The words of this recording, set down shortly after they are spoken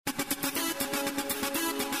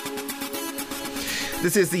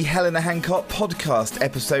This is the Helena Hancock podcast,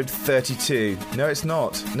 episode 32. No, it's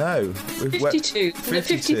not. No. 52.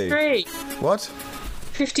 53. What?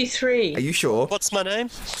 53. Are you sure? What's my name?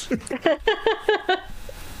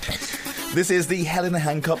 This is the Helena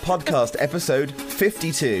Hancock podcast, episode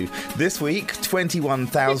 52. This week,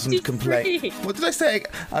 21,000 complaints. What did I say?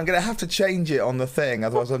 I'm going to have to change it on the thing,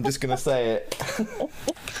 otherwise I'm just going to say it.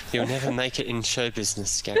 You'll never make it in show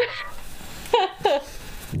business, Gary.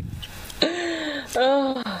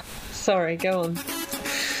 Oh, sorry, go on.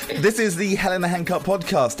 This is the Helena Hancock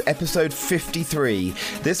podcast, episode 53.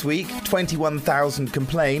 This week, 21,000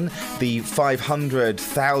 complain, the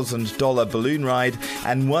 $500,000 balloon ride,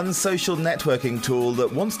 and one social networking tool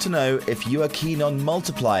that wants to know if you are keen on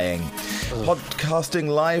multiplying. Podcasting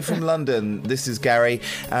live from London, this is Gary,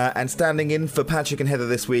 and standing in for Patrick and Heather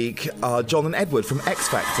this week are John and Edward from X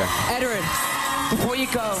Factor. Edward, before you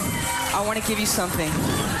go, I want to give you something.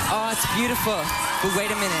 Oh, it's beautiful. But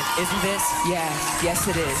wait a minute, isn't this? Yeah, yes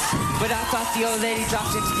it is. But I thought the old lady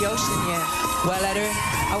dropped into the ocean, yeah. Well, Edward,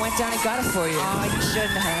 I went down and got it for you. Oh, you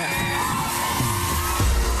shouldn't have.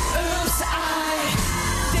 Oops, I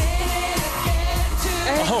did it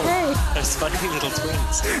again Those funny little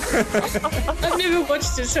twins. I've never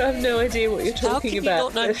watched it, so I have no idea what you're talking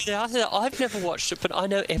about. How can you not know? I've never watched it, but I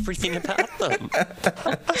know everything about them.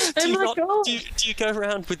 God. Do you go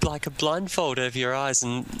around with like a blindfold over your eyes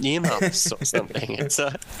and earmuffs or something?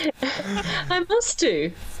 I must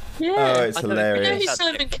do. Yeah. Oh, it's I know hilarious. who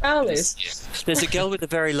Simon Cowell is. There's a girl with a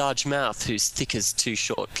very large mouth who's thick as two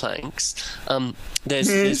short planks. There's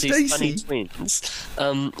these funny twins.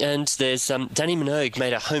 And there's Danny Minogue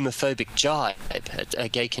made a homophobic jibe at a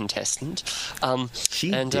gay contestant.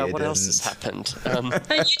 What else has happened? And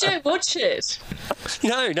you don't watch it.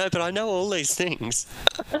 No, but I know all these things.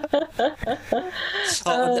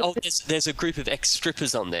 There's a group of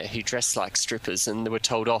ex-strippers on there who dress like strippers and they were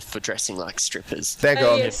told off for dressing like strippers. They're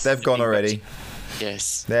gone. Yes. They've gone already.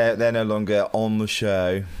 Yes. They're no longer on the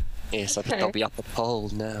show. Yes, I think they'll be up a pole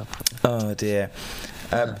now. Oh dear.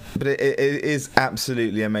 But it is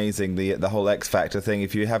absolutely amazing, the whole X Factor thing.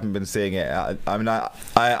 If you haven't been seeing it, I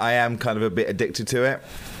am kind of a bit addicted to it.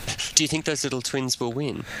 Do you think those little twins will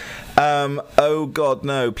win? Oh God,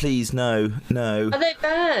 no! Please, no. Are they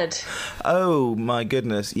bad? Oh my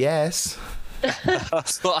goodness, yes.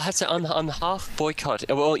 Well, I have to. I'm half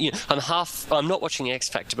boycotting. Well, I'm not watching X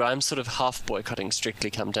Factor, but I'm sort of half boycotting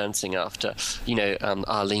Strictly Come Dancing after,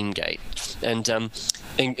 Arlene Gate. And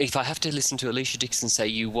if I have to listen to Alicia Dixon say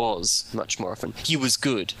 "you was" much more often, "you was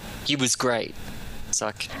good," "you was great," it's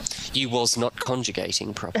like "you was not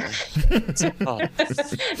conjugating properly." No,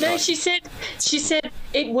 she said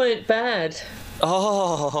it weren't bad.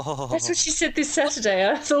 Oh, That's what she said this Saturday.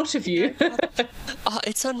 I thought of you.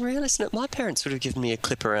 It's unreal, isn't it? My parents would have given me a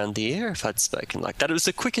clip around the ear if I'd spoken like that. It was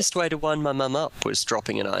the quickest way to wind my mum up, was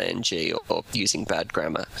dropping an ing or using bad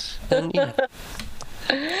grammar. And,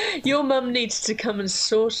 Your mum needs to come and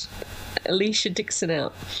sort Alicia Dixon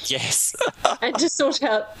out. Yes. And to sort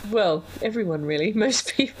out, well, everyone really,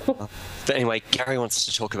 most people. But anyway, Gary wants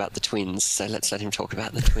to talk about the twins, so let's let him talk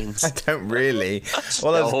about the twins. I don't really.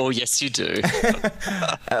 Well, yes, you do.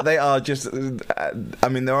 They are just. I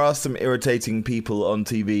mean, there are some irritating people on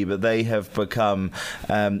TV, but they have become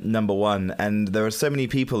number one. And there are so many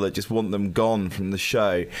people that just want them gone from the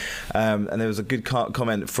show. And there was a good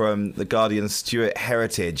comment from the Guardian's Stuart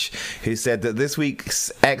Heritage, who said that this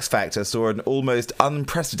week's X Factor saw an almost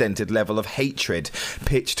unprecedented level of hatred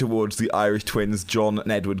pitched towards the Irish twins John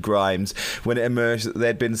and Edward Grimes when it emerged that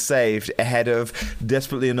they'd been saved ahead of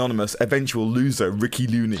desperately anonymous eventual loser Ricky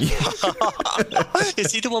Looney.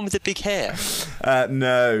 Is he the one with the big hair?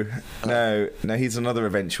 No, he's another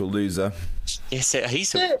eventual loser. Yes,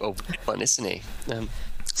 he's a weird one, isn't he?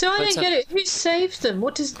 So I don't get it. Who saved them?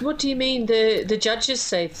 What do you mean the judges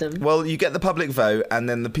saved them? Well, you get the public vote, and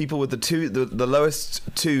then the people with the lowest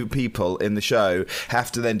two people in the show have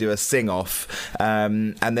to then do a sing-off,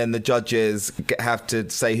 and then the judges have to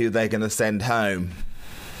say who they're going to send home.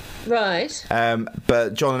 Right.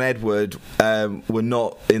 But John and Edward were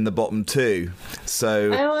not in the bottom two,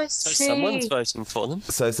 so I see. So someone's voting for them.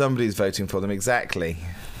 So somebody's voting for them, exactly.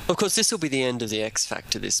 Of course, this will be the end of the X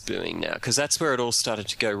Factor, this booing now, because that's where it all started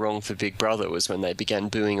to go wrong for Big Brother, was when they began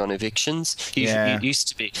booing on evictions. It used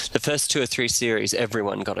to be the first 2 or 3 series,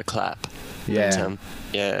 everyone got a clap. Yeah.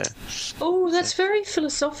 Yeah. Oh, that's very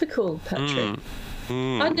philosophical, Patrick.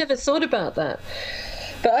 I'd never thought about that.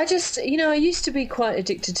 But I just, I used to be quite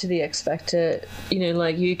addicted to the X Factor,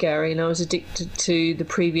 like you, Gary, and I was addicted to the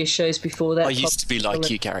previous shows before that. I used to be like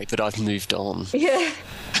you, Gary, but I've moved on. Yeah.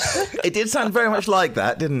 It did sound very much like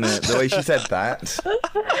that, didn't it? The way she said that.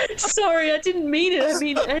 Sorry, I didn't mean it. I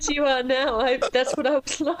mean, as you are now, that's what I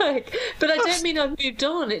was like. But I don't mean I've moved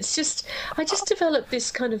on. It's just I just developed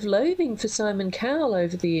this kind of loathing for Simon Cowell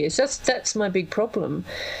over the years. That's my big problem.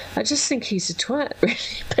 I just think he's a twat, really,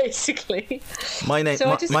 basically. My name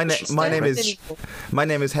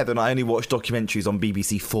is Heather, and I only watch documentaries on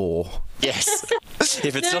BBC 4. Yes.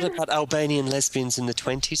 If it's not about Albanian lesbians in the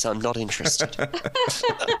 20s, I'm not interested.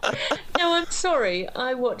 No, I'm sorry.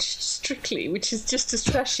 I watched Strictly, which is just as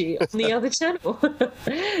trashy on the other channel.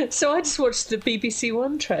 So I just watched the BBC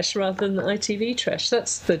One trash rather than the ITV trash.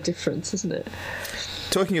 That's the difference, isn't it?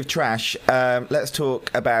 Talking of trash, let's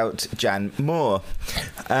talk about Jan Moore.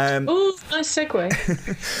 Oh, nice segue.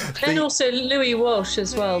 And also Louis Walsh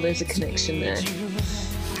as well. There's a connection there.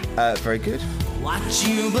 Very good. What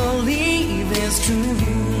you believe is true,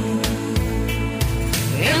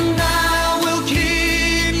 and I will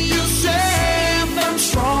keep you safe and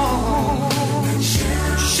strong,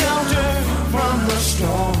 shelter from the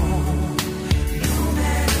storm,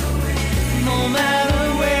 no matter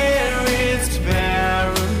where it's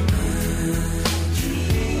barren.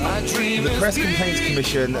 The Press Complaints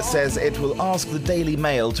Commission says it will ask the Daily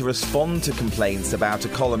Mail to respond to complaints about a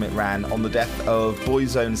column it ran on the death of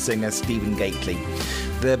Boyzone singer Stephen Gately.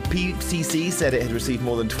 The PCC said it had received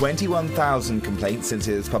more than 21,000 complaints since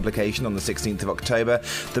its publication on the 16th of October,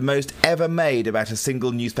 the most ever made about a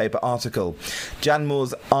single newspaper article. Jan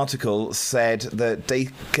Moore's article said that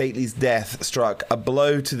Gately's death struck a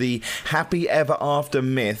blow to the happy ever after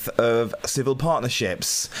myth of civil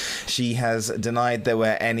partnerships. She has denied there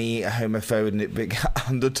were any homophobic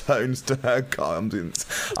undertones to her comments.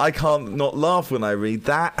 I can't not laugh when I read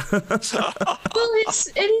that. Well,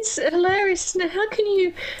 it is hilarious, isn't it? How can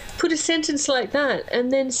you put a sentence like that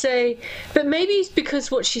and then say, but maybe it's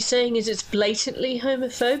because what she's saying is it's blatantly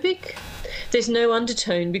homophobic? There's no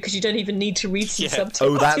undertone because you don't even need to read some subtitles.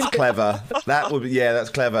 Oh, that's clever. That's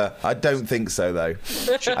clever. I don't think so, though.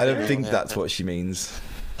 I don't think that's what she means.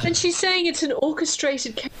 And she's saying it's an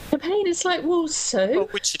orchestrated campaign. It's like, well, so? Well,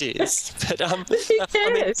 which it is. But who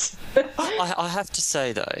cares? I have to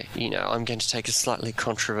say, though, I'm going to take a slightly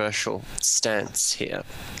controversial stance here.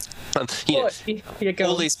 All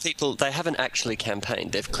these people, they haven't actually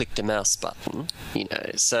campaigned. They've clicked a mouse button,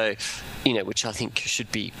 so, which I think should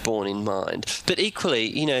be borne in mind. But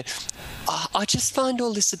equally, I just find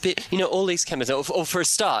all this a bit, all these campaigns, or for a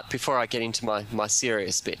start, before I get into my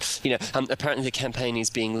serious bit, apparently the campaign is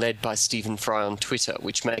being led by Stephen Fry on Twitter,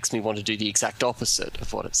 which makes me want to do the exact opposite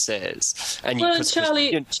of what it says. And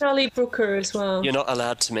Charlie Brooker as well. You're not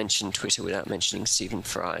allowed to mention Twitter without mentioning Stephen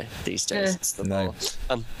Fry these days. It's the law.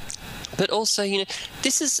 But also,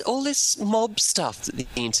 this is all this mob stuff that the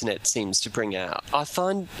internet seems to bring out. I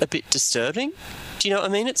find a bit disturbing. Do you know what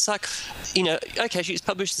I mean? It's like, okay, she's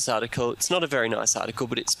published this article. It's not a very nice article,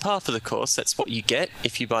 but it's par for the course. That's what you get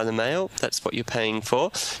if you buy the Mail. That's what you're paying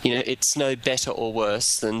for. It's no better or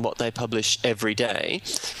worse than what they publish every day.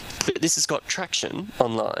 But this has got traction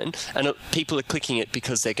online, and people are clicking it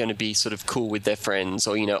because they're going to be sort of cool with their friends,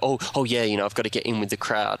 or, I've got to get in with the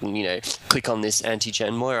crowd and, click on this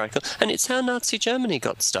anti-Jan Moore article. And it's how Nazi Germany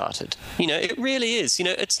got started. It really is.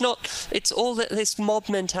 It's all this mob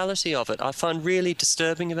mentality of it I find really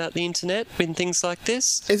disturbing about the internet when things like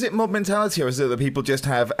this. Is it mob mentality, or is it that people just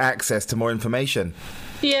have access to more information?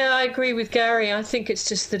 Yeah, I agree with Gary. I think it's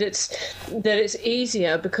just that it's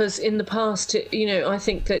easier because in the past, I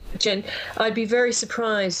think that I'd be very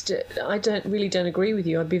surprised. I don't agree with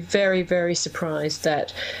you. I'd be very, very surprised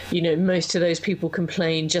that, most of those people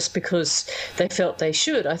complain just because they felt they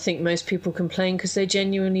should. I think most people complain because they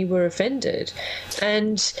genuinely were offended.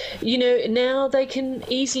 And, now they can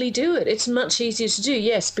easily do it. It's much easier to do,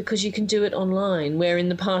 yes, because you can do it online, where in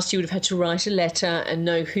the past you would have had to write a letter and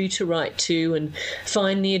know who to write to and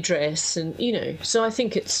find the address, and so I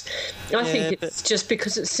think it's just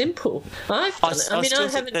because it's simple. I've done it. I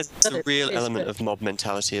haven't. There's a real element of mob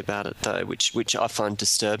mentality about it, though, which I find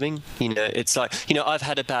disturbing. It's like I've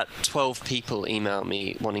had about 12 people email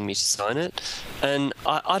me wanting me to sign it, and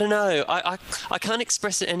I don't know. I can't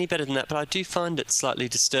express it any better than that, but I do find it slightly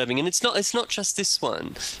disturbing. And it's not just this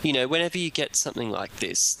one. Whenever you get something like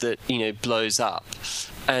this that blows up,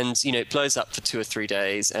 and it blows up for 2 or 3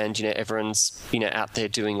 days, and everyone's out there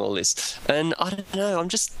doing all this, and I don't know, I'm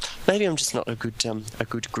just not a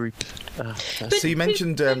good group person. So you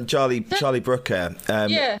mentioned Charlie Brooker.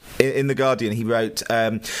 In The Guardian, he wrote,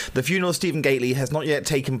 the funeral of Stephen Gately has not yet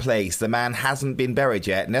taken place. The man hasn't been buried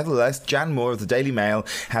yet. Nevertheless, Jan Moore of the Daily Mail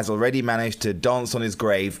has already managed to dance on his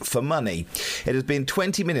grave for money. It has been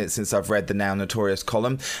 20 minutes since I've read the now notorious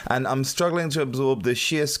column, and I'm struggling to absorb the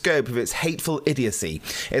sheer scope of its hateful idiocy.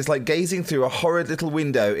 It's like gazing through a horrid little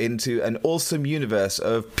window into an awesome universe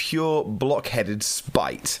of pure blockheaded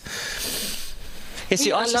spite. Yeah,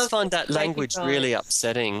 see, I just find that language really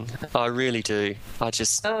upsetting. I really do. I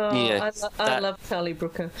love Charlie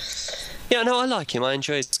Brooker. Yeah, no, I like him. I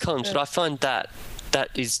enjoy his columns, but I find that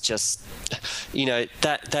is just,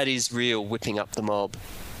 that is real whipping up the mob.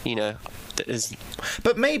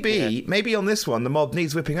 But maybe on this one, the mob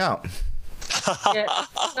needs whipping up. Yeah,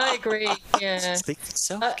 I agree. Yeah. Speak for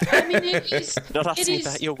yourself. I mean, it is. Not asking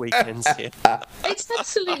about your weekends here. It's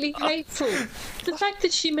absolutely hateful. The fact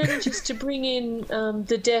that she manages to bring in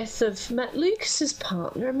the death of Matt Lucas's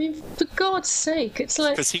partner. I mean, for God's sake, it's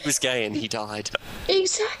like because he was gay and he died.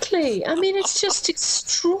 Exactly. I mean, it's just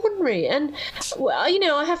extraordinary. And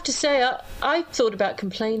I have to say, I thought about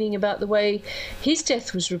complaining about the way his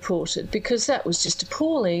death was reported, because that was just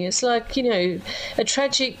appalling. It's like, a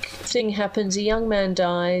tragic thing happens. A young man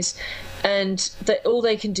dies, and all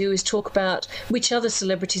they can do is talk about which other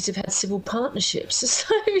celebrities have had civil partnerships.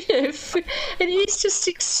 So, it is just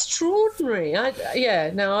extraordinary. I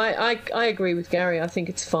agree with Gary. I think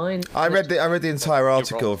it's fine. I read the entire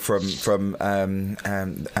article from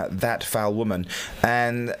That Foul Woman,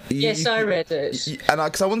 and yes, I read it. And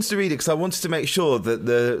because I wanted to read it, because I wanted to make sure that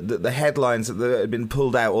the headlines that had been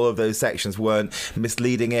pulled out, all of those sections, weren't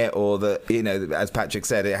misleading it, or that as Patrick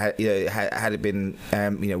said, it had it been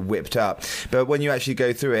whipped up. But when you actually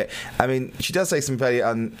go through it, I mean, she does say some very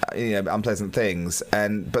unpleasant things,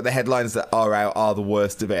 but the headlines that are out are the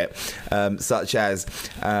worst of it, such as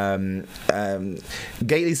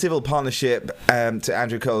Gately's civil partnership to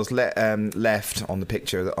Andrew Cole's left on the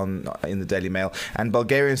picture in the Daily Mail, and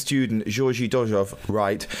Bulgarian student Georgi Dozhov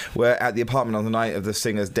were at the apartment on the night of the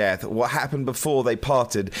singer's death. What happened before they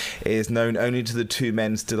parted is known only to the two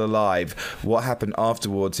men still alive. What happened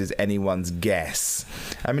afterwards is anyone's guess.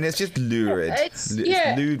 I mean, it's just lurid. It's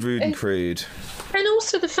lewd, rude, and crude. And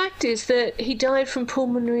also the fact is that he died from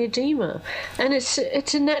pulmonary edema, and it's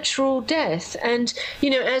a natural death. And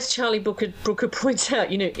as Charlie Brooker points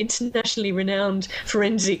out, internationally renowned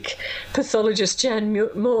forensic pathologist Jan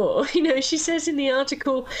Moore, she says in the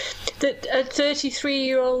article that a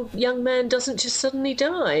 33-year-old young man doesn't just suddenly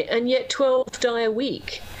die, and yet 12 die a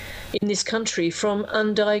week in this country from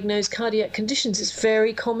undiagnosed cardiac conditions. It's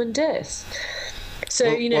very common death. So,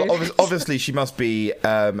 obviously she must be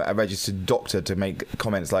a registered doctor to make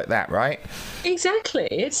comments like that, right? Exactly.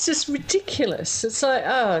 It's just ridiculous. It's like,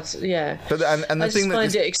 yeah. But and the I thing just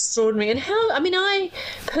find it extraordinary. And I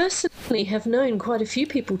personally have known quite a few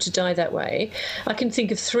people to die that way. I can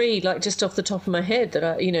think of 3, like just off the top of my head,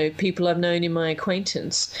 that people I've known in my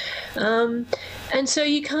acquaintance. And so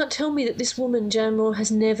you can't tell me that this woman, Jan Moore, has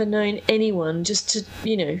never known anyone just to,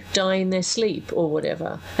 die in their sleep or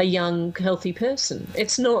whatever, a young, healthy person.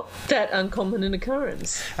 It's not that uncommon an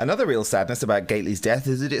occurrence. Another real sadness about Gately's death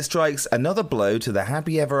is that it strikes another blow to the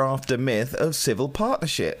happy ever after myth of civil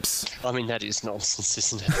partnerships. I mean, that is nonsense,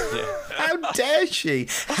 isn't it? Yeah. How dare she?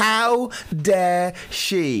 How dare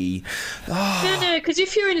she? Oh. No, because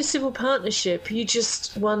if you're in a civil partnership, you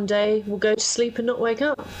just one day will go to sleep and not wake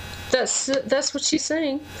up. That's what she's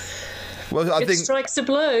saying. Well, I think strikes a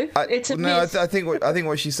blow. It's a myth. I think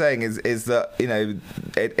what she's saying is that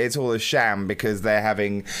it's all a sham, because they're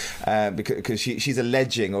having because she's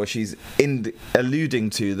alleging, or she's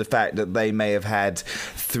alluding to the fact that they may have had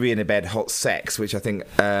 3 in a bed hot sex, which I think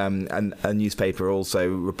a newspaper also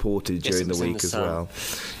reported during the week as well.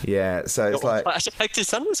 Yeah, so it's like the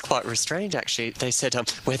Sun was quite restrained actually. They said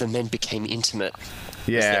where the men became intimate.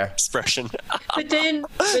 Yeah, expression. But then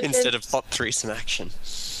instead of hot threesome action.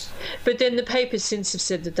 But then the papers since have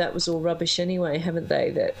said that was all rubbish anyway, haven't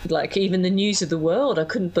they? That, like, even the News of the World, I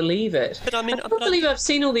couldn't believe it. But I can't believe I've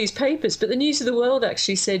seen all these papers, but the News of the World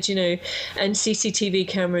actually said, and CCTV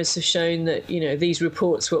cameras have shown that, these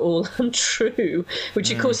reports were all untrue,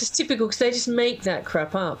 which of course is typical, because they just make that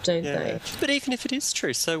crap up, don't they? But even if it is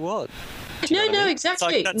true, so what? No,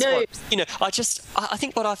 exactly. Like, no. I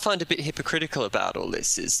think what I find a bit hypocritical about all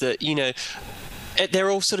this is that, they're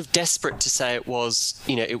all sort of desperate to say it was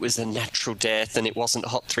a natural death, and it wasn't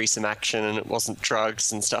hot threesome action, and it wasn't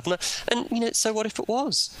drugs and stuff. And so what if it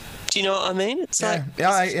was? Do you know what I mean? It's yeah.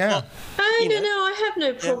 I I have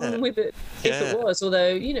no problem with it if it was.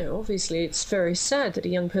 Although, obviously it's very sad that a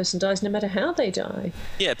young person dies no matter how they die.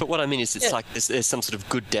 Yeah, but what I mean is it's like there's some sort of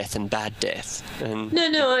good death and bad death. And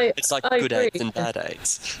it's like I good agree. AIDS and bad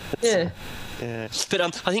AIDS. Yeah. Yeah. But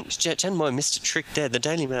I think Jan Moore missed a trick there. The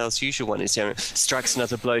Daily Mail's usual one is, strikes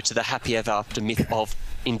another blow to the happy ever after myth of,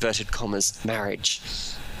 inverted commas, marriage.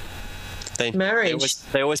 Marriage?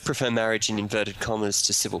 They always prefer marriage in inverted commas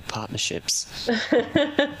to civil partnerships.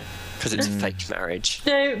 Because it's a fake marriage.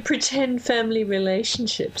 No, pretend family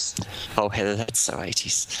relationships. Oh, Heather, that's so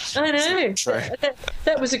 80s. I know. True.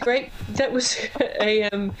 That was a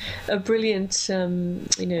brilliant,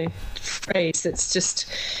 phrase that's just,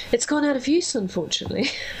 it's gone out of use, unfortunately.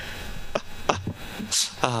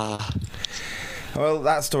 Well,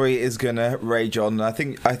 that story is going to rage on. I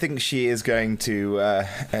think she is going to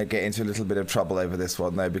get into a little bit of trouble over this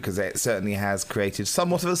one, though, because it certainly has created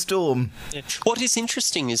somewhat of a storm. Yeah. What is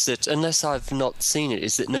interesting is that, unless I've not seen it,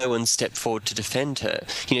 is that no one stepped forward to defend her.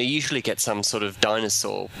 You usually get some sort of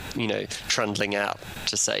dinosaur, trundling out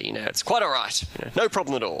to say, it's quite all right, no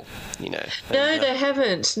problem at all, No, they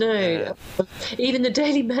haven't. No, even the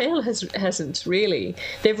Daily Mail hasn't really.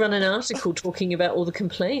 They've run an article talking about all the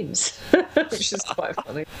complaints, which is quite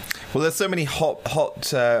funny. Well, there's so many hot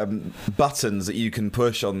buttons that you can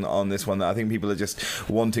push on this one that I think people are just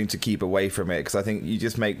wanting to keep away from it, because I think you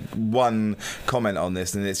just make one comment on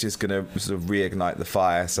this and it's just going to sort of reignite the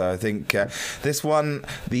fire. So I think this one,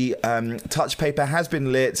 the touch paper has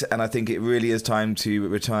been lit, and I think it really is time to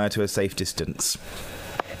retire to a safe distance.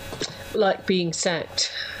 Like being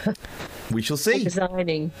sacked. We shall see.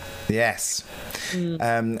 Resigning. Yes.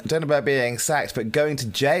 Don't know about being sacked, but going to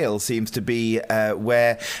jail seems to be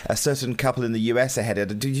where a certain couple in the US are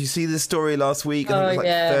headed. Did you see this story last week? I think it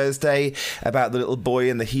was Thursday, about the little boy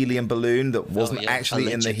in the helium balloon that wasn't actually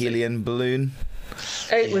allegedly in the helium balloon.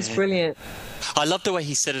 It was brilliant. I love the way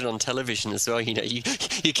he said it on television as well. You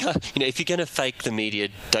can't. If you're going to fake the media,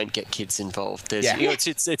 don't get kids involved. There's,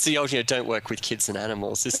 it's the old, don't work with kids and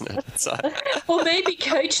animals, isn't it? So. Or maybe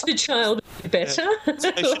coach the child better.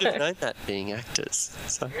 They should have known that, being actors.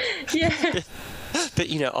 So. Yeah. But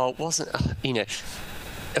wasn't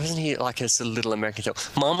he like a sort of little American thought,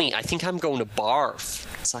 Mommy, I think I'm going to barf.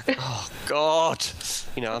 It's like, oh God,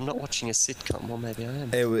 I'm not watching a sitcom. Well, maybe I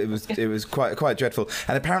am. It was quite dreadful.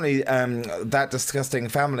 And apparently, that disgusting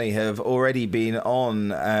family have already been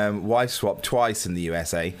on Wife Swap twice in the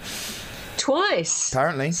USA. Twice?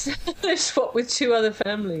 Apparently. They've swapped with two other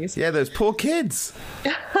families. Yeah, those poor kids.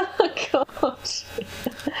 Oh, God.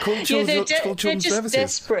 They're just services.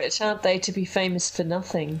 Desperate, aren't they, to be famous for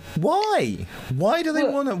nothing? Why? Why do they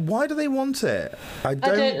want it? Why do they want it? I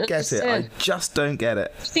don't get it. I just don't get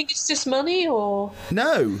it. Do you think it's just money, or...?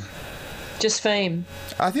 No. Just fame.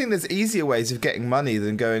 I think there's easier ways of getting money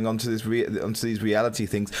than going onto these reality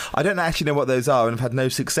things. I don't actually know what those are, and I've had no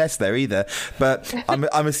success there either. But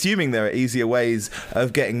I'm assuming there are easier ways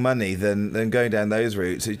of getting money than going down those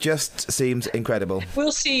routes. It just seems incredible.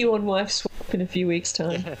 We'll see you on Wife Swap in a few weeks'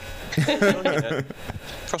 time. Yeah.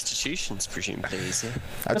 Prostitution's presumably easier.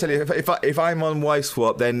 I tell you, if I'm on Wife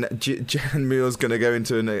Swap, then Jan Muir's going to go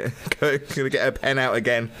into going to get her pen out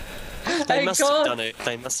again. They must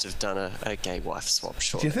have done a gay wife swap,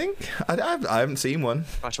 surely. Do you think? I haven't seen one.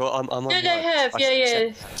 Right, well, I'm on. No, they have.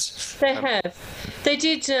 Yeah. They have. They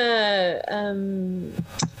did.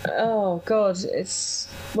 Oh God, it's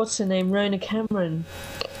what's her name? Rona Cameron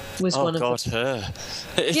was one of them. Her.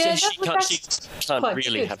 Yeah, she can't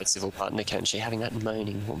really good. have a civil partner, can she? Having that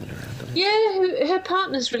moaning woman around. Yeah, her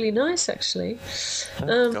partner's really nice, actually.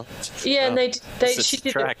 God. Yeah, and she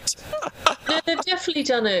did it. No, they've definitely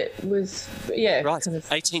done it with, Right, kind of.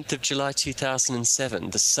 18th of July 2007,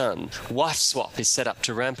 The Sun. Wife Swap is set up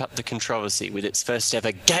to ramp up the controversy with its first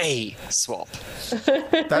ever gay swap.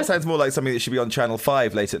 That sounds more like something that should be on Channel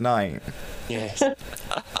 5 late at night. Yes.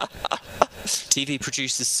 TV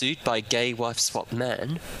producers sued by gay wife swap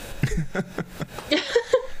man.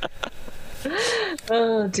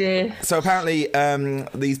 Oh dear. So apparently,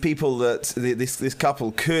 these people this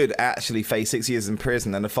couple could actually face 6 years in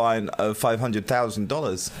prison and a fine of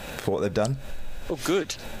 $500,000 for what they've done. Oh,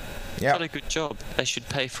 good. Yeah. What a good job. They should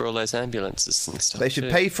pay for all those ambulances and stuff. They should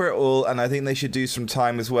pay for it all, and I think they should do some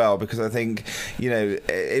time as well, because I think,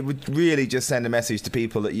 it would really just send a message to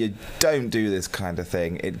people that you don't do this kind of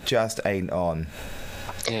thing. It just ain't on.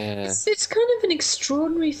 Yeah. It's kind of an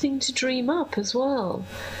extraordinary thing to dream up as well.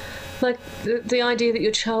 Like, the idea that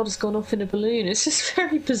your child has gone off in a balloon. It's just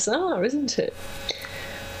very bizarre, isn't it?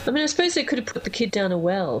 I mean, I suppose they could have put the kid down a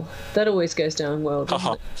well. That always goes down well,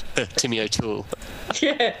 doesn't it? Timmy O'Toole.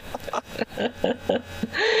 Yeah.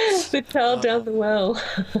 The child down the well.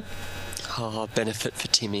 benefit for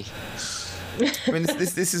Timmy. I mean,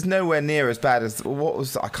 this is nowhere near as bad as what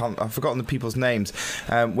was I've forgotten the people's names.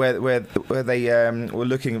 Where they were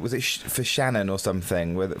looking, was it for Shannon or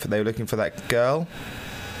something? Where they were looking for that girl.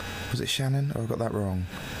 Was it Shannon? Or I got that wrong.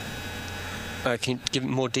 Can you give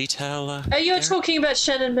more detail? You're talking about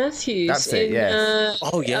Shannon Matthews. That's it. Yes.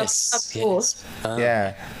 Yes. Yes.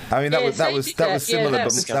 Yeah. I mean, that was similar, yeah,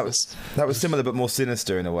 but that was similar, but more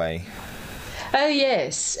sinister in a way. Oh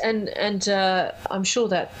yes, and I'm sure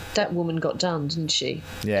that woman got done, didn't she?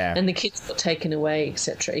 Yeah. And the kids got taken away,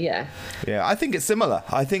 etc. Yeah. Yeah, I think it's similar.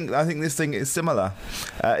 I think this thing is similar.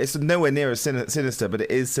 It's nowhere near as sinister, but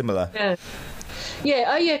it is similar. Yeah. Yeah,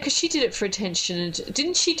 oh yeah, because she did it for attention, and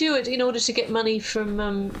didn't she do it in order to get money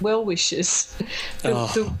from well wishers?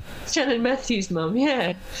 The Shannon Matthews' mum,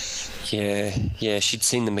 yeah. Yeah, she'd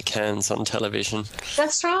seen the McCanns on television.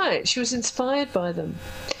 That's right. She was inspired by them.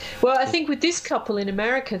 Well, I think with this couple in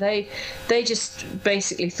America, they just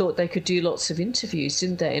basically thought they could do lots of interviews,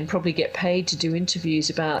 didn't they? And probably get paid to do interviews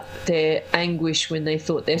about their anguish when they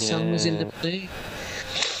thought their son was in the blue.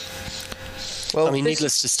 Well, I mean,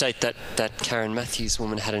 needless to state that Karen Matthews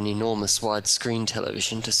woman had an enormous widescreen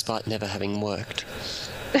television despite never having worked.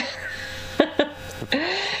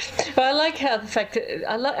 But I like how the fact that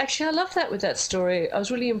I love that with that story. I was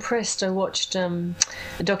really impressed. I watched a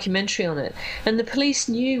documentary on it, and the police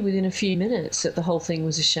knew within a few minutes that the whole thing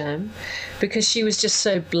was a sham, because she was just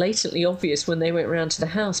so blatantly obvious when they went round to the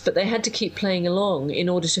house. But they had to keep playing along in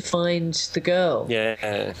order to find the girl.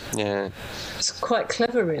 Yeah. It's quite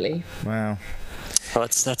clever, really. Wow. Well,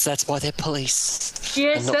 that's why they're police.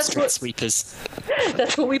 Yes, and not that's street what sweepers.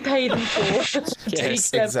 That's what we pay them for.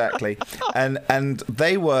 Yes, exactly. And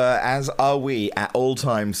they were, as are we, at all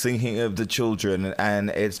times thinking of the children, and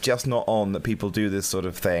it's just not on that people do this sort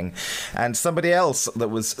of thing. And somebody else that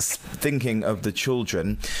was thinking of the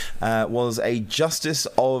children was a justice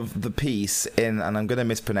of the peace in, and I'm going to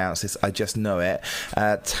mispronounce this, I just know it,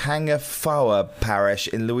 Tangafawa Parish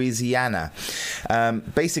in Louisiana.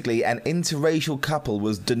 Basically, an interracial couple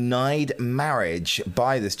was denied marriage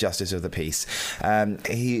by this justice of the peace.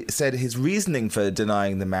 He said his reasoning for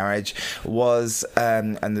denying the marriage was,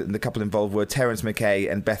 and the couple involved were Terence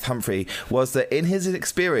McKay and Beth Humphrey, was that in his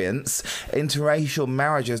experience, interracial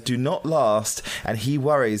marriages do not last, and he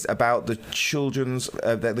worries about the children's,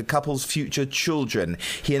 the couple's future children.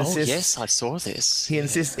 He insists. Oh yes, I saw this. He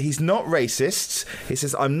insists he's not racist. He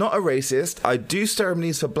says, "I'm not a racist. I do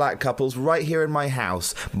ceremonies for black couples right here in my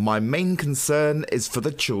house. My main concern is for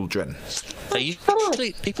the children."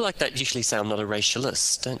 People like that usually say I'm not a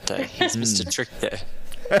racialist, don't they? He's Mr. Trick there.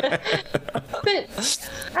 But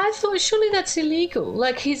I thought surely that's illegal.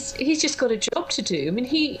 Like he's just got a job to do. I mean,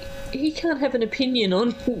 he can't have an opinion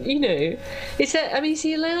on, is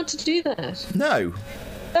he allowed to do that? No.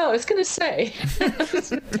 Oh, I was going to say.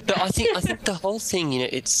 But I think the whole thing,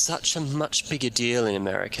 it's such a much bigger deal in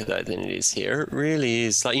America though than it is here. It really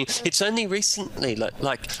is. Like, it's only recently,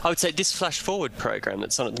 like I would say, this Flash Forward program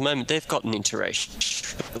that's on at the moment, they've got an interracial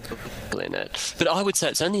in it. But I would say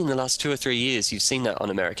it's only in the last 2 or 3 years you've seen that on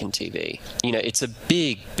American TV. It's a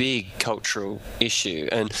big cultural issue,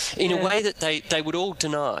 and in a way that they would all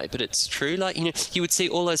deny, but it's true. Like, you would see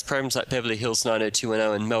all those programs like Beverly Hills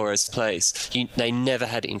 90210 and Melrose Place. They never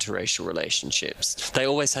had interracial relationships. They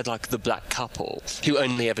always had like the black couple who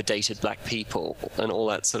only ever dated black people and all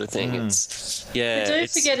that sort of thing. It's But don't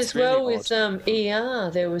forget as really well odd. with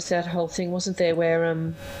ER, there was that whole thing, wasn't there,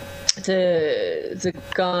 where the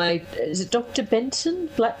guy, is it Dr. Benson,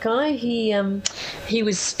 black guy, he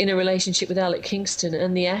was in a relationship with Alec Kingston,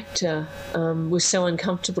 and the actor was so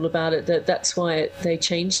uncomfortable about it that's why they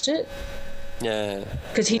changed it. Yeah.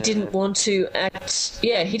 Because he didn't want to act.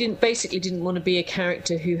 Yeah, he didn't want to be a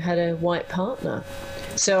character who had a white partner.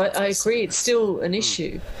 So I agree, it's still an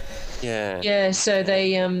issue. Yeah. Yeah, so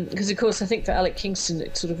they, because of course I think for Alec Kingston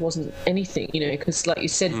it sort of wasn't anything, because like you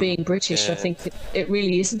said, being British, I think it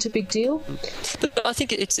really isn't a big deal. But I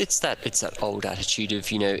think it's that old attitude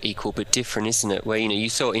of equal but different, isn't it? Where you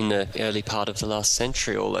saw in the early part of the last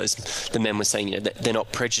century, the men were saying they're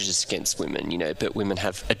not prejudiced against women, but women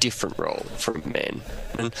have a different role from men.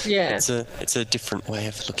 And it's a different way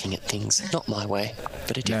of looking at things. Not my way,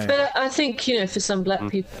 but a different. But I think for some black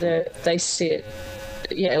people they see it.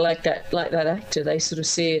 Yeah, like that actor, they sort of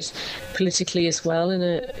see it politically as well in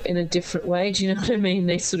a different way. Do you know what I mean?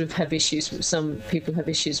 They sort of have issues. Some people have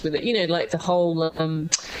issues with it. Like the whole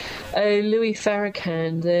Louis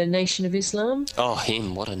Farrakhan, the Nation of Islam. Oh,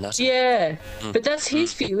 him! What a nut. Yeah, but that's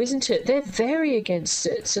his view, isn't it? They're very against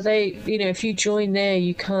it. So they, if you join there,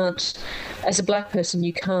 you can't, as a black person,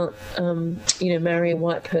 you can't, marry a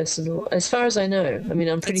white person. Or, as far as I know, I mean,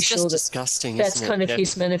 I'm pretty sure disgusting, that's kind of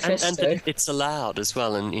his manifesto. And that it's allowed as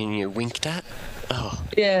well, and you're winked at. Oh.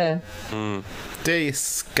 Yeah.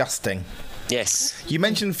 Disgusting. Yes. You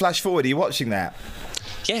mentioned Flash Forward. Are you watching that?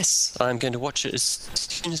 Yes, I'm going to watch it as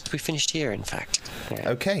soon as we finished here, in fact. Yeah.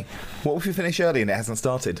 Okay. What if we finish early and it hasn't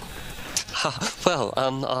started? Well,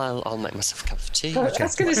 I'll make myself a cup of tea. I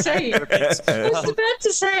was going to say, I was about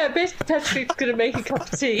to say, I bet Patrick's going to make a cup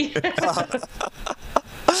of tea.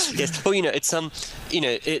 Yes, well, it's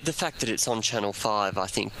the fact that it's on Channel 5, I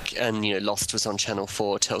think, and Lost was on Channel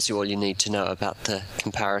 4 tells you all you need to know about the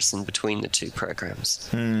comparison between the two programs.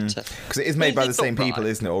 Because it is made by the same people,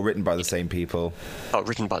 isn't it, or written by the same people? Oh,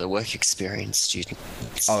 written by the work experience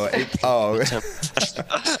students. It's a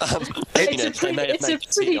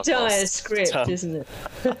pretty dire script, isn't it?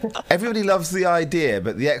 Everybody loves the idea,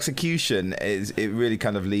 but the execution it really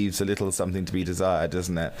kind of leaves a little something to be desired,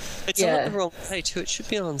 doesn't it? It's on the wrong way too. It should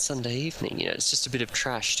be on Sunday evening. It's just a bit of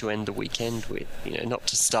trash to end the weekend with. Not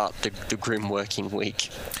to start the grim working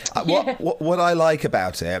week. What I like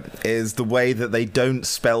about it is the way that they don't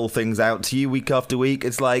spell things out to you week after week.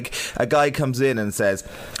 It's like a guy comes in and says,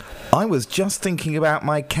 "I was just thinking about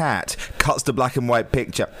my cat," cuts to black and white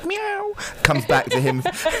picture, meow, comes back to him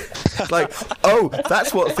like, "Oh,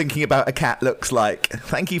 that's what thinking about a cat looks like.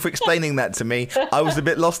 Thank you for explaining that to me. I was a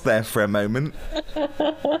bit lost there for a moment."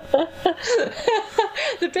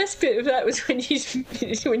 The best bit of that was when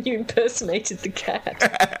you impersonated the cat.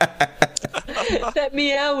 That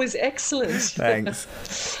meow was excellent. Thanks.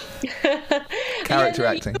 Character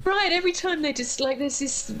acting. Right, every time they just there's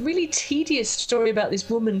this really tedious story about this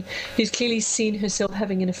woman who's clearly seen herself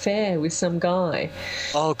having an affair with some guy.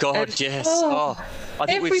 Oh God, yes. I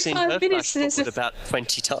think we've seen her flash about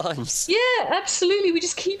 20 times. Yeah, absolutely. We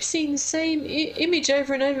just keep seeing the same image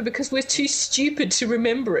over and over because we're too stupid to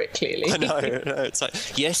remember it clearly. I know. It's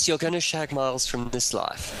like, yes, you're going to shag Miles from this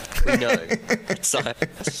life. We know. It's like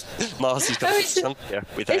Miles has got chunkier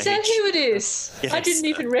with age. Is that who it is? Yes. I didn't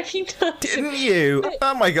even recognise it. Didn't you?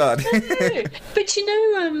 Oh my God. But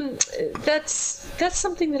that's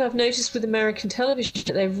something that I've noticed with American television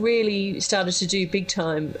that they've really started to do big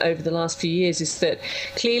time over the last few years, is that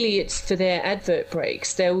clearly it's for their advert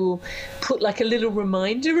breaks. They will put a little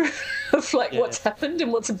reminder of what's happened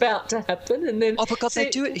and what's about to happen, and then they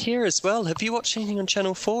do it here as well. Have you watched anything on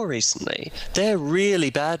Channel 4 recently? They're really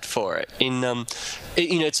bad for it.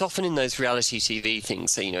 It's often in those reality TV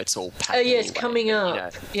things, so it's all packed. Oh yes, coming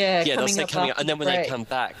up. They'll say coming up, and then when they come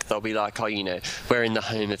back, they'll be like, we're in the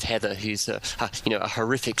home of Heather, who's a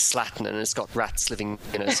horrific slattern, and it's got rats living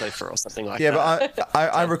in her sofa or something like that. Yeah, but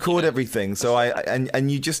I record everything, so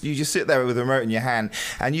and you just sit there with a remote in your hand,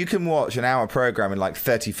 and you can watch an hour program in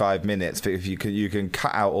 35 minutes. But if you can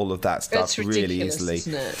cut out all of that stuff really easily.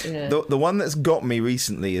 Isn't it? Yeah. The one that's got me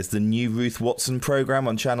recently is the new Ruth Watson program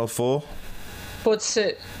on Channel 4. What's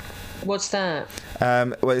it? What's that?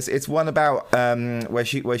 Well, it's one about where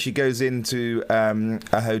she goes into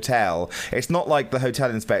a hotel. It's not like the Hotel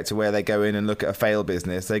Inspector where they go in and look at a failed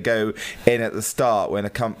business. They go in at the start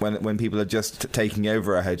when people are just taking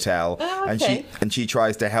over a hotel, and she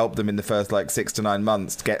tries to help them in the first 6 to 9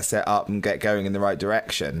 months to get set up and get going in the right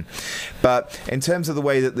direction. But in terms of the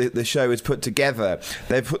way that the show is put together,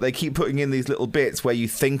 they keep putting in these little bits where you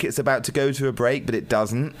think it's about to go to a break, but it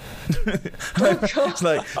doesn't. It's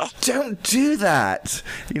like, don't do that,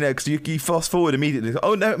 because you fast forward immediately.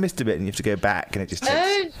 Oh no, it missed a bit, and you have to go back, and it just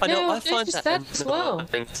takes. I find that as well.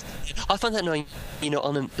 I find that annoying,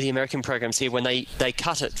 on the American programs here when they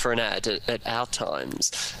cut it for an ad at our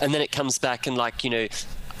times, and then it comes back and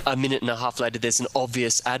a minute and a half later, there's an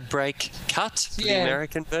obvious ad break cut for the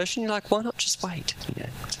American version. You're like, why not just wait?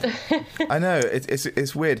 I know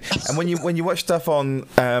it's weird. And when you watch stuff on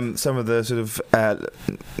some of the sort of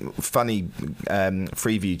funny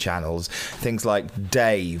Freeview channels, things like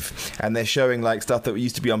Dave, and they're showing stuff that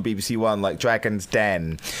used to be on BBC One, like Dragon's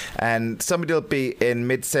Den, and somebody will be in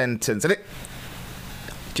mid-sentence, and it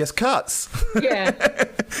just cuts. Yeah.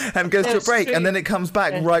 And goes to a break, and then it comes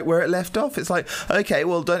back right where it left off. It's like, okay,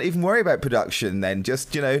 well, don't even worry about production then.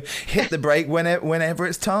 Just, hit the break whenever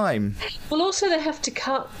it's time. Well, also they have to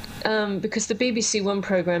cut, because the BBC One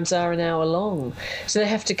programmes are an hour long, so they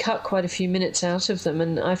have to cut quite a few minutes out of them.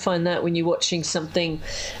 And I find that when you're watching something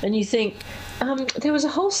and you think, there was a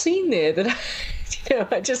whole scene there that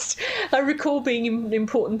I recall being an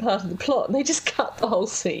important part of the plot, and they just cut the whole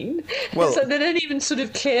scene. Well- So they don't even sort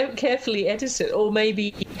of carefully edit it, or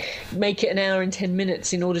maybe make it an hour and 10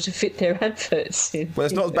 minutes in order to fit their adverts in. Well,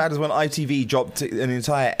 it's not as bad as when ITV dropped an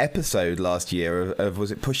entire episode last year of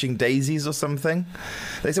was it Pushing Daisies or something?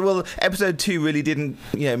 They said, well, episode 2 really didn't,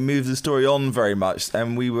 move the story on very much,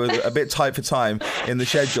 and we were a bit tight for time in the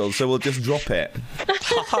schedule, so we'll just drop it.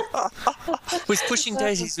 Was Pushing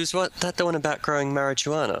Daisies, that the one about growing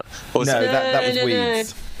marijuana? Or was No, it- that was no.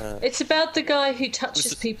 Weeds. It's about the guy who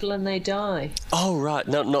touches people and they die. Oh, right.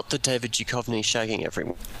 No, not the David Duchovny shagging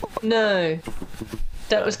everyone. No.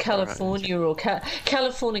 That was Right. California, or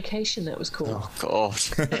Californication, that was called. Oh, God.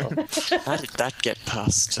 How did that get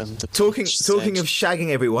past the Talking stage? of shagging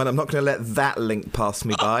everyone, I'm not going to let that link pass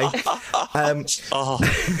me by.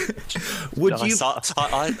 Would No, you?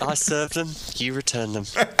 I serve them, you return them.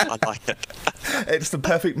 I like it. It's the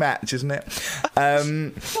perfect match, isn't it?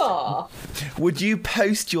 Aw. Would you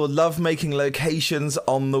post your lovemaking locations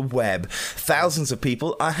on the web? Thousands of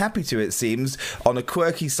people are happy to, it seems, on a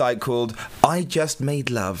quirky site called I Just Made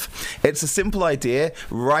Love. It's a simple idea.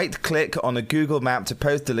 Right-click on a Google map to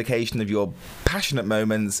post the location of your passionate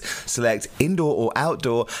moments, select indoor or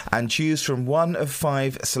outdoor, and choose from one of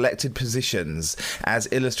 5 selected positions, as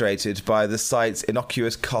illustrated by the site's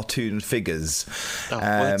innocuous cartoon figures.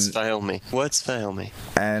 Words fail me. Words fail me.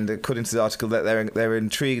 And according to the article, that they're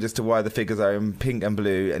intrigued as to why the figures are in pink and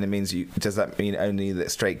blue, and it means does that mean only that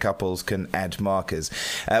straight couples can add markers?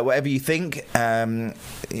 Whatever you think,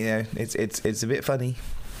 it's a bit funny.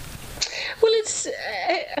 Well, it's...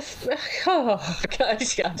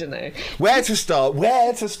 I don't know. Where to start?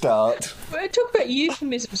 Talk about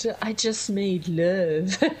euphemisms. I just made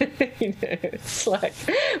love. It's like,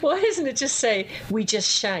 why doesn't it just say, we just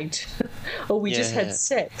shagged? Or we just had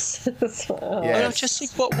sex? It's like, oh. Yeah. And I just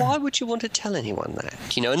think, why would you want to tell anyone that?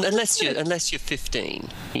 Unless you're 15.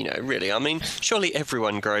 Really. I mean, surely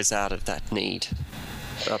everyone grows out of that need.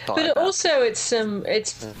 But also, it's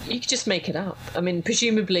you could just make it up. I mean,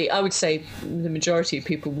 presumably, I would say the majority of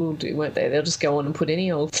people will do, won't they? They'll just go on and put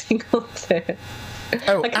any old thing up there.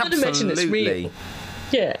 Oh, I can't imagine it's real.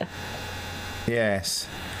 Yeah. Yes.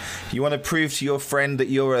 You want to prove to your friend that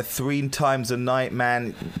you're a 3 times a night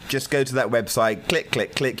man? Just go to that website. Click,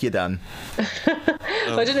 click, click. You're done. I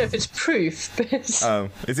don't know if it's proof, but it's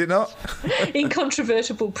Is it not?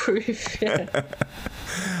 incontrovertible proof. Yeah.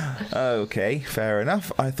 Okay, fair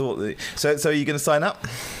enough. I thought that. So are you going to sign up?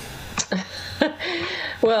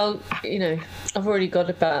 Well, I've already got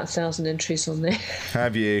about 1,000 entries on there.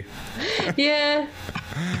 Have you? Yeah.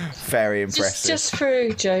 Very impressive. Just for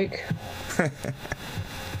a joke.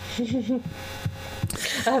 I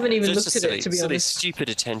haven't even looked at it, to be honest. Stupid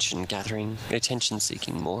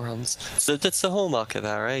attention-seeking morons. So that's the hallmark of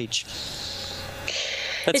our age.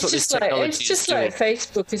 That's what this technology it's just like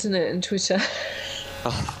Facebook, isn't it, and Twitter?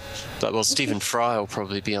 Oh, well, Stephen Fry will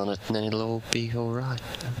probably be on it, and then it'll all be all right.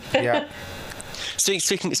 Yeah.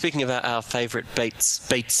 Speaking about our favourite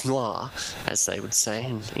Bates Noir, as they would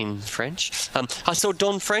say in French, I saw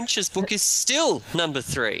Don French's book is still number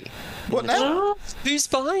 3. What now? Who's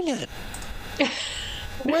buying it?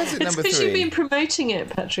 Where's it It's number because 3? you've been promoting it,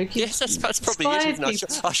 Patrick. Yes, that's probably it.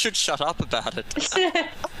 I should shut up about it.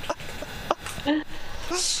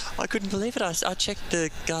 I couldn't believe it. I checked the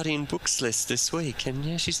Guardian books list this week, and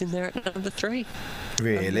yeah, she's in there at number 3.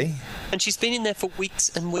 Really? And she's been in there for weeks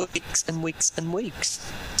and weeks and weeks and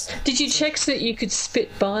weeks. Did you check so that you could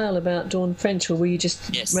spit bile about Dawn French, or were you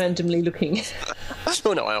just randomly looking?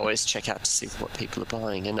 Well, no, I always check out to see what people are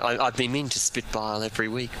buying, and I've been meaning to spit bile every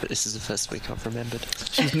week, but this is the first week I've remembered.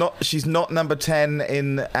 She's not number 10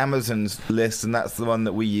 in Amazon's list, and that's the one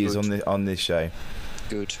that we use on this show.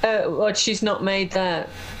 Good. Well, she's not made that.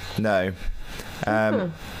 No.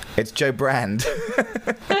 It's Joe Brand.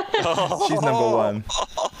 She's number 1.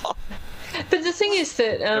 But the thing is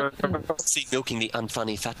that See, milking the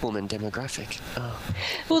unfunny fat woman demographic. Oh.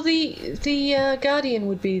 well, the Guardian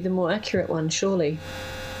would be the more accurate one, surely.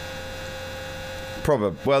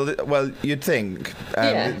 Probably. Well, you'd think.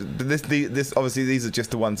 Yeah. This obviously these are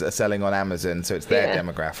just the ones that are selling on Amazon, so it's their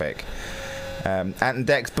demographic. Ant and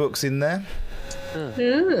Dec's books in there.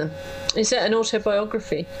 Is that an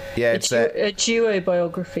autobiography? Yeah, it's a duo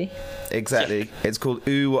biography. Exactly. Yeah. It's called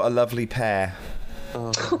Ooh, What a Lovely Pair.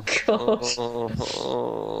 Oh God!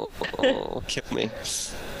 Kill me.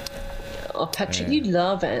 Oh, Patrick, you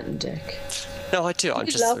love Ant and Dec. No, I do. I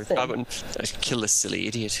them. wouldn't kill the silly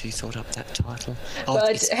idiot who thought up that title. Oh,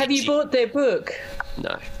 But have you bought their book?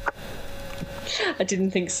 No. I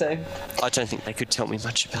didn't think so. I don't think they could tell me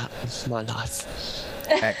much about my life.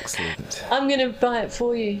 Excellent. I'm going to buy it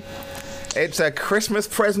for you. It's a Christmas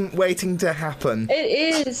present waiting to happen.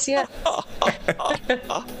 It is, yeah.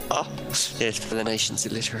 Yes, for the nation's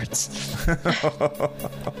illiterates.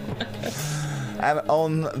 And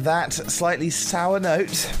on that slightly sour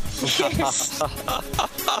note, Yes.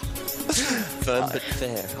 Firm but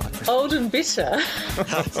fair. Old and bitter.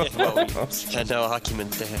 No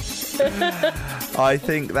argument there. I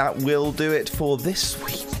think that will do it for this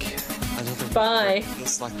week. Bye.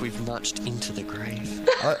 It's like we've nudged into the grave.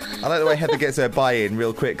 I like the way Heather gets her buy-in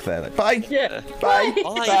real quick there. Like, bye. Yeah. Bye.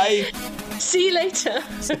 Bye. See you later.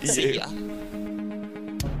 See ya.